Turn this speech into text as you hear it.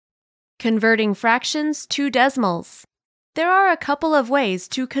Converting fractions to decimals. There are a couple of ways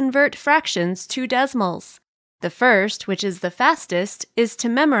to convert fractions to decimals. The first, which is the fastest, is to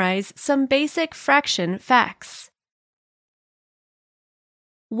memorize some basic fraction facts.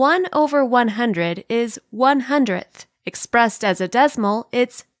 1 over 100 is 1/100th. Expressed as a decimal,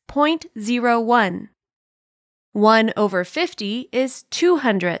 it's 0.01. 1 over 50 is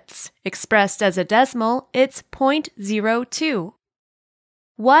 2/100ths. Expressed as a decimal, it's 0.02.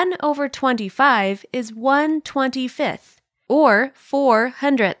 1 over 25 is 1/25th, or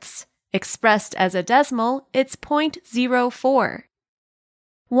 4/100ths. Expressed as a decimal, it's 0.04.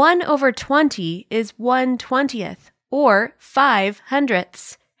 1 over 20 is 1/20th, or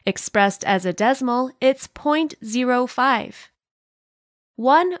 5/100ths. Expressed as a decimal, it's 0.05.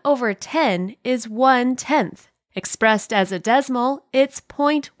 1 over 10 is 1/10th. Expressed as a decimal, it's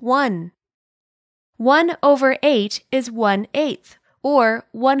 0.1. 1 over 8 is 1/8th, or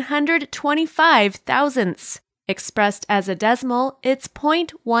 125 thousandths. Expressed as a decimal, it's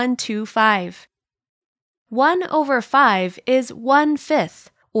 0.125. 1 over 5 is 1/5,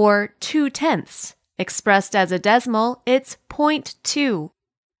 or 2/10ths. Expressed as a decimal, it's 0.2.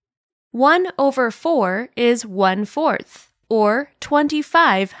 1 over 4 is 1/4, or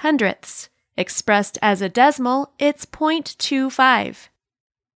 25/100ths. Expressed as a decimal, it's 0.25.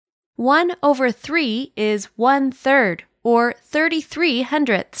 1 over 3 is 1/3, or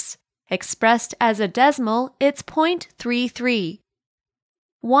 33/100ths. Expressed as a decimal, it's 0.33.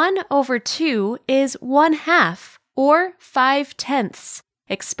 1 over 2 is 1/2, or 5/10ths.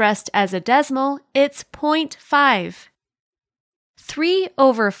 Expressed as a decimal, it's 0.5. 3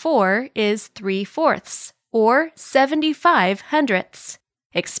 over 4 is 3/4, or 75/100ths.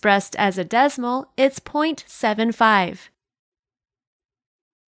 Expressed as a decimal, it's 0.75.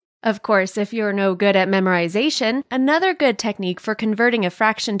 Of course, if you're no good at memorization, another good technique for converting a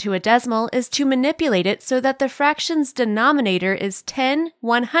fraction to a decimal is to manipulate it so that the fraction's denominator is 10,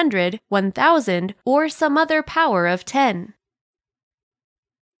 100, 1000, or some other power of 10.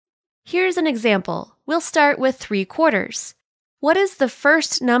 Here's an example. We'll start with 3/4. What is the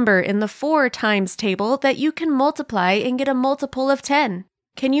first number in the 4 times table that you can multiply and get a multiple of 10?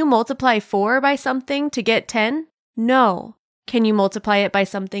 Can you multiply 4 by something to get 10? No. Can you multiply it by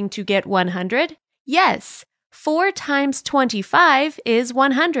something to get 100? Yes. 4 times 25 is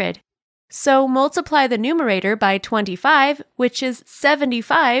 100. So multiply the numerator by 25, which is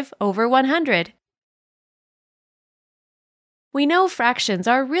 75 over 100. We know fractions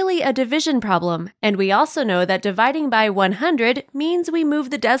are really a division problem, and we also know that dividing by 100 means we move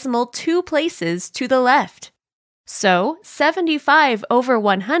the decimal 2 places to the left. So 75 over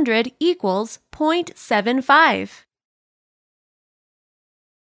 100 equals 0.75.